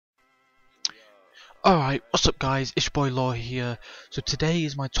Alright, what's up guys, it's your boy Law here. So today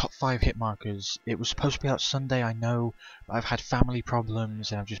is my top 5 hit markers. It was supposed to be out Sunday, I know, but I've had family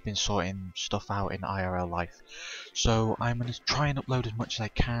problems and I've just been sorting stuff out in IRL life. So I'm going to try and upload as much as I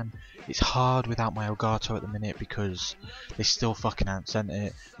can. It's hard without my Elgato at the minute because they still fucking haven't sent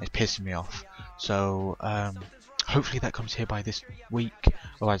it and it's pissing me off. So hopefully that comes here by this week,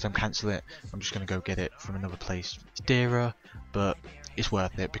 otherwise I'm cancelling it. I'm just going to go get it from another place. It's dearer, but it's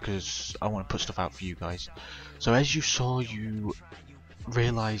worth it because I want to put stuff out for you guys. So as you saw, you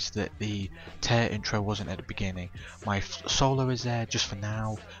realised that the tear intro wasn't at the beginning. My solo is there just for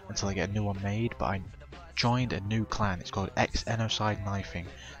now until I get a new one made, but I joined a new clan. It's called Xenocide Knifing.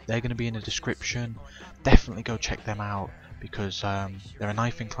 They're going to be in the description. Definitely go check them out because they're a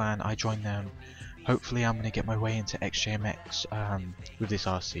knifing clan. I joined them. Hopefully I'm going to get my way into XJMX with this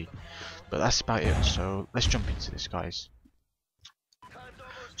RC. But that's about it, so let's jump into this, guys.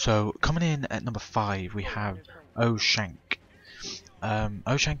 So coming in at number 5 we have O'Shank.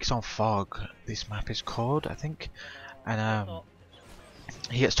 O'Shank is on Fog, this map is called, I think, and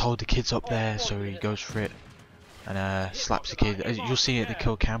he gets told the kid's up there, so he goes for it and slaps the kid. As you'll see at the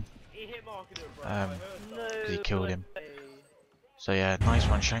kill cam, because he killed him. So yeah, nice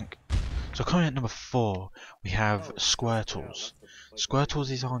one, Shank. So coming at number 4 we have Squirtles.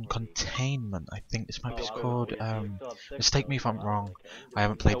 Squirtles is on Containment, I think this map is called. Mistake me if I'm wrong. I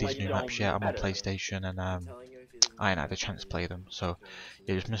haven't played these new maps yet. I'm on PlayStation and I ain't had a chance to play them. So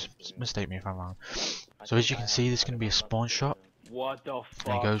yeah, just mistake me if I'm wrong. So as you can see, this is going to be a spawn shot. What the fuck,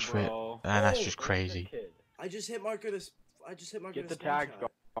 and he goes for bro? it, and that's just crazy. I just hit marker this. Get the tags,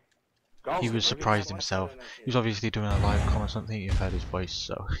 go. He was surprised himself. He was obviously doing a live com or something. You've heard his voice,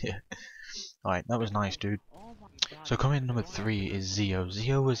 so yeah. Alright, that was nice, dude. So coming in number 3 is Zeo.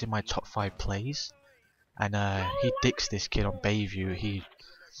 Zeo was in my top 5 plays, and he dicks this kid on Bayview.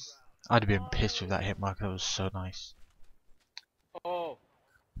 I'd have been pissed with that hit marker. That was so nice.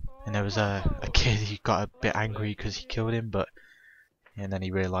 And there was a kid, he got a bit angry because he killed him, and then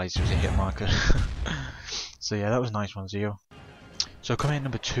he realised it was a hit marker. So yeah, that was a nice one, Zeo. So coming in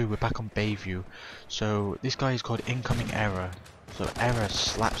number 2, we're back on Bayview. So this guy is called Incoming Error. So Error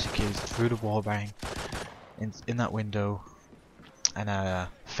slaps the kid through the wallbang in that window and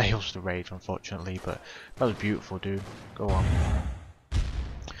fails the rage, unfortunately, but that was beautiful, dude. Go on.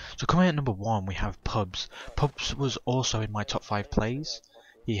 So coming at number 1 we have Pubs. Pubs was also in my top 5 plays.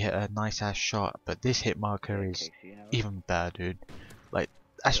 He hit a nice ass shot, but this hit marker is even better, dude. Like,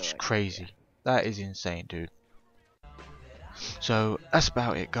 that's just crazy. That is insane, dude. So that's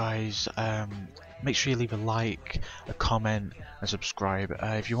about it, guys. Make sure you leave a like, a comment and subscribe.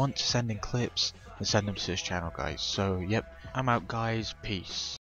 If you want to send in clips, then send them to this channel, guys. So yep, I'm out, guys. Peace.